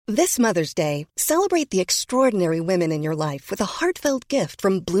This Mother's Day, celebrate the extraordinary women in your life with a heartfelt gift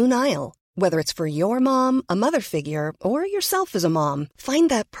from Blue Nile. Whether it's for your mom, a mother figure, or yourself as a mom, find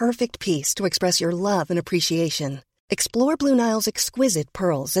that perfect piece to express your love and appreciation. Explore Blue Nile's exquisite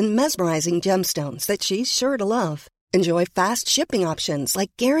pearls and mesmerizing gemstones that she's sure to love. Enjoy fast shipping options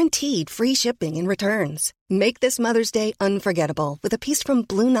like guaranteed free shipping and returns. Make this Mother's Day unforgettable with a piece from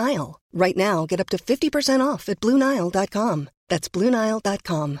Blue Nile. Right now, get up to 50% off at BlueNile.com. That's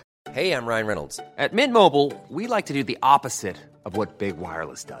BlueNile.com. Hey, I'm Ryan Reynolds. At Mint Mobile, we like to do the opposite of what Big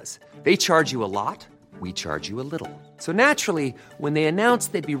Wireless does. They charge you a lot, we charge you a little. So naturally, when they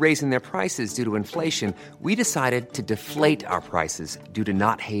announced they'd be raising their prices due to inflation, we decided to deflate our prices due to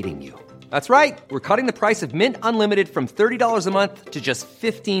not hating you. That's right. We're cutting the price of Mint Unlimited from $30 a month to just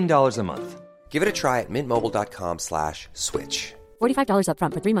 $15 a month. Give it a try at mintmobile.com/switch. $45 up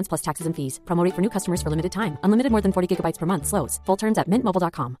front for 3 months plus taxes and fees. Promo rate for new customers for limited time. Unlimited more than 40 gigabytes per month. Slows full terms at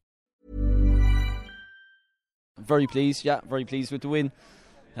mintmobile.com. Very pleased with the win.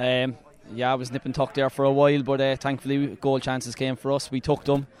 I was nip and tuck there for a while, but thankfully goal chances came for us. We took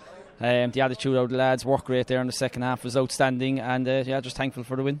them. The attitude of the lads, work rate there in the second half was outstanding, and just thankful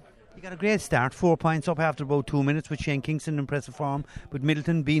for the win. You got a great start, 4 points up after about 2 minutes with Shane Kingston in impressive form, but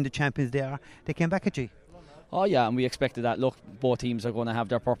Middleton being the champions they came back at you. Oh yeah, and we expected that. Look, both teams are going to have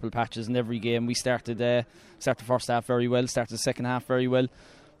their purple patches in every game. We started the first half very well, started the second half very well.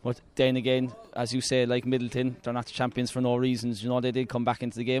 But then again, as you say, like Middleton, they're not the champions for no reasons. You know, they did come back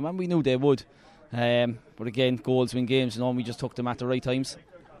into the game, and we knew they would. But again, goals win games, you know, and we just took them at the right times.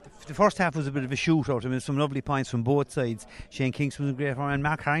 The first half was a bit of a shootout. I mean, some lovely points from both sides. Shane Kingston was great, and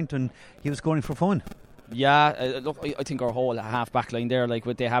Mark Harrington, he was scoring for fun. Yeah, look, I think our whole half back line there, like,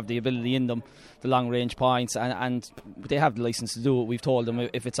 they have the ability in them, the long range points, and they have the licence to do it. We've told them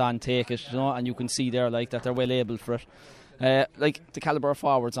if it's on, take it, you know, and you can see there, like, that they're well able for it. Like the calibre of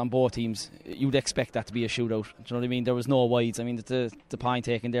forwards on both teams, you'd expect that to be a shootout. Do you know what I mean? There was no wides. I mean, the point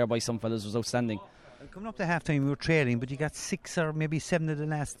taken there by some fellas was outstanding. Coming up to half time, we were trailing, but you got 6 or maybe 7 of the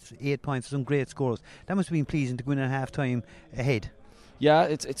last 8 points, some great scores. That must have been pleasing to go in at half time ahead. Yeah,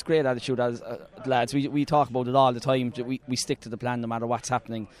 it's great attitude, as lads. We talk about it all the time. We stick to the plan no matter what's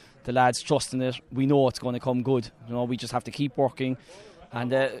happening. The lads trust in it. We know it's going to come good. You know, we just have to keep working.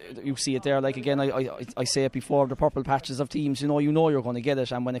 And you see it there, like, again, I say it before, the purple patches of teams, you know you're going to get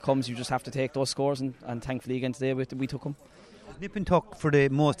it, and when it comes you just have to take those scores, and thankfully again today we took them. Nip and tuck for the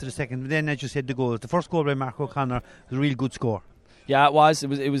most of the second, but then, as you said, the goals. The first goal by Mark O'Connor was a real good score. Yeah,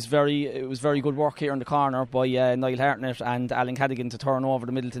 it was very good work here in the corner by Niall Hartnett and Alan Cadigan to turn over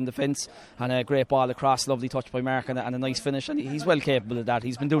the Middleton defence, and a great ball across, lovely touch by Mark, and a nice finish, and he's well capable of that.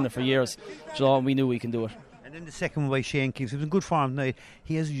 He's been doing it for years, so we knew he can do it. And then the second one by Shane Kingston, he was in good form tonight.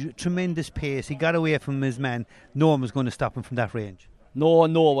 He has tremendous pace. He got away from his man. No one was going to stop him from that range. No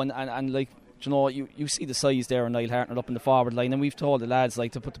one, and like, you know, you see the size there on Niall Hartnett up in the forward line, and we've told the lads,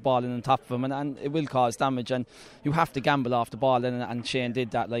 like, to put the ball in on top of him, and it will cause damage, and you have to gamble off the ball, and Shane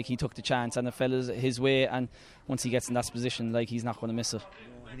did that. Like, he took the chance, and it fell his way, and once he gets in that position, like, he's not going to miss it.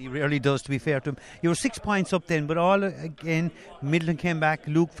 And he rarely does, to be fair to him. You were 6 points up then, but all again, Middleton came back.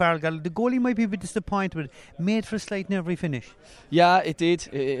 Luke Farrell got the goalie might be a bit disappointed, but made for a slight nervy finish. Yeah, it did.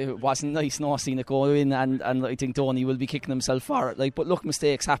 It wasn't nice, seeing it go in, and I think Donny will be kicking himself for it. Like, but look,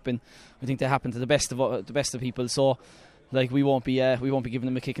 mistakes happen. I think they happen to the best of people. So, like, we won't be giving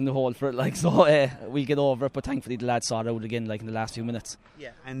them a kick in the hole for it. Like, so we'll get over it. But thankfully, the lads saw it out again, like, in the last few minutes. Yeah.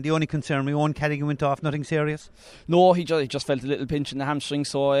 And the only concern, my own Cadigan went off. Nothing serious. No, he just felt a little pinch in the hamstring.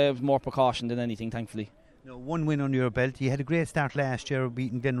 So it was more precaution than anything, thankfully. No, one win under your belt. You had a great start last year,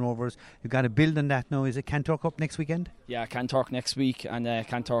 beating Glen Rovers. You've got to build on that now. Is it Kanturk up next weekend? Yeah, Kanturk next week, and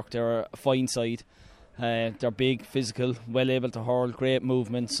Kanturk, they're a fine side. They're big, physical, well able to hurl, great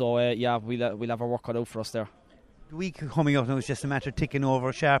movement. So we'll have our work cut out for us there. The week coming up now is just a matter of ticking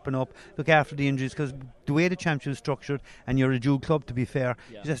over, sharpen up, look after the injuries, because the way the championship is structured, and you're a dual club, to be fair,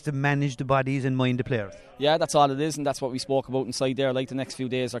 you just have to manage the bodies and mind the players. Yeah, that's all it is, and that's what we spoke about inside there. Like, the next few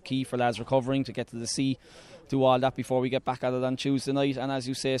days are key for lads recovering to get to the sea, do all that before we get back at it on Tuesday night. And as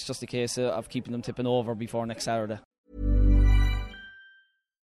you say, it's just a case of keeping them tipping over before next Saturday.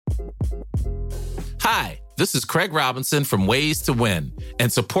 Hi, this is Craig Robinson from Ways to Win,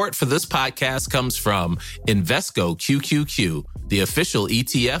 and support for this podcast comes from Invesco QQQ, the official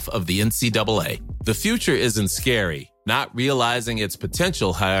ETF of the NCAA. The future isn't scary. Not realizing its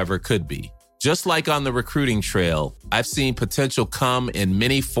potential, however, could be. Just like on the recruiting trail, I've seen potential come in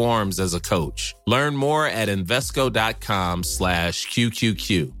many forms as a coach. Learn more at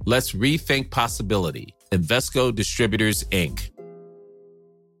Invesco.com/QQQ. Let's rethink possibility. Invesco Distributors, Inc.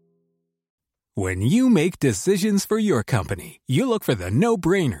 When you make decisions for your company, you look for the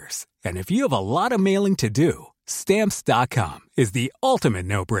no-brainers. And if you have a lot of mailing to do, Stamps.com is the ultimate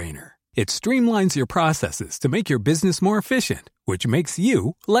no-brainer. It streamlines your processes to make your business more efficient, which makes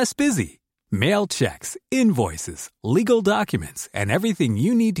you less busy. Mail checks, invoices, legal documents, and everything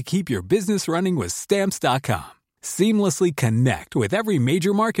you need to keep your business running with Stamps.com. Seamlessly connect with every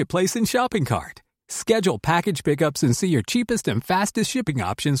major marketplace and shopping cart. Schedule package pickups and see your cheapest and fastest shipping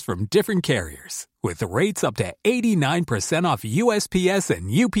options from different carriers, with rates up to 89% off USPS and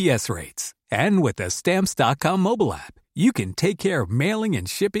UPS rates. And with the Stamps.com mobile app, you can take care of mailing and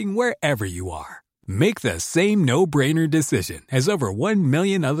shipping wherever you are. Make the same no-brainer decision as over 1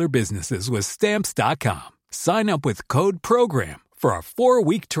 million other businesses with Stamps.com. Sign up with code PROGRAM for a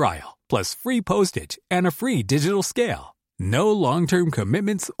 4-week trial, plus free postage and a free digital scale. No long-term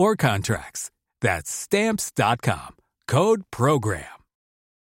commitments or contracts. That's Stamps.com. Code PROGRAM.